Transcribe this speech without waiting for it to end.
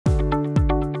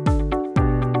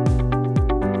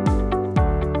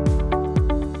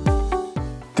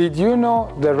Did you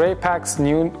know the Raypak's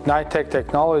new NiTek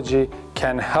technology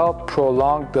can help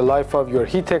prolong the life of your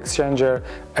heat exchanger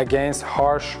against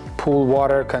harsh pool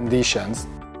water conditions?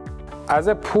 As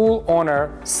a pool owner,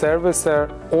 servicer,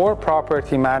 or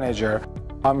property manager,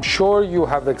 I'm sure you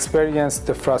have experienced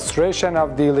the frustration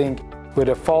of dealing with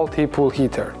a faulty pool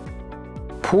heater.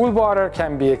 Pool water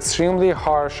can be extremely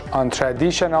harsh on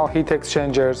traditional heat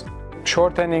exchangers,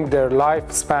 shortening their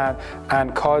lifespan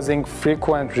and causing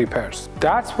frequent repairs.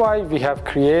 That's why we have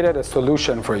created a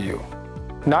solution for you.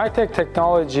 NiTek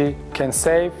Technology can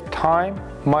save time,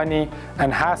 money,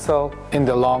 and hassle in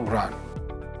the long run.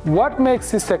 What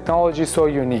makes this technology so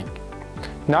unique?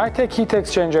 NiTek Heat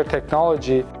Exchanger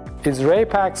Technology is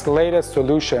Raypak's latest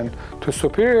solution to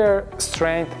superior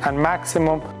strength and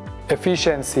maximum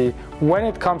efficiency when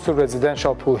it comes to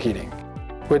residential pool heating.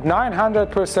 With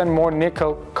 900% more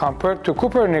nickel compared to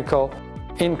cupronickel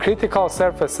in critical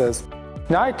surfaces,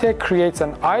 NiTek creates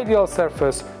an ideal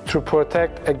surface to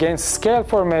protect against scale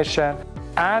formation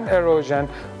and erosion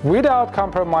without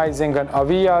compromising on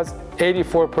AVIA's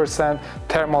 84%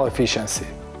 thermal efficiency.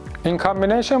 In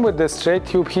combination with the straight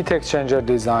tube heat exchanger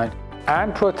design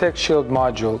and Protect Shield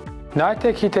module,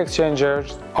 NiTek heat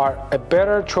exchangers are a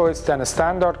better choice than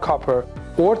standard copper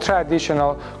or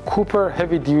traditional copper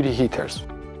heavy-duty heaters.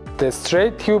 The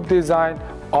straight tube design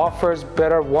offers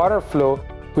better water flow,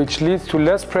 which leads to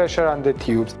less pressure on the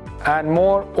tubes and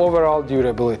more overall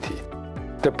durability.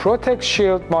 The Protect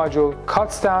Shield module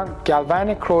cuts down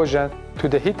galvanic corrosion to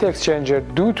the heat exchanger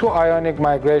due to ionic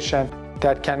migration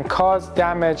that can cause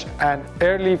damage and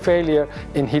early failure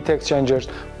in heat exchangers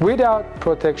without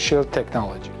Protect Shield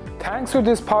technology. Thanks to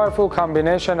this powerful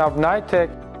combination of NiTek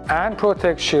and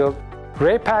Protect Shield,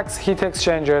 Raypak's heat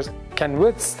exchangers can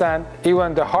withstand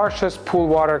even the harshest pool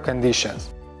water conditions.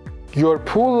 Your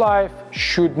pool life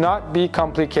should not be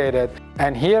complicated,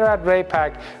 and here at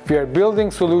Raypak, we are building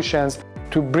solutions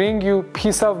to bring you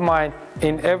peace of mind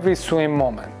in every swim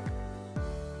moment.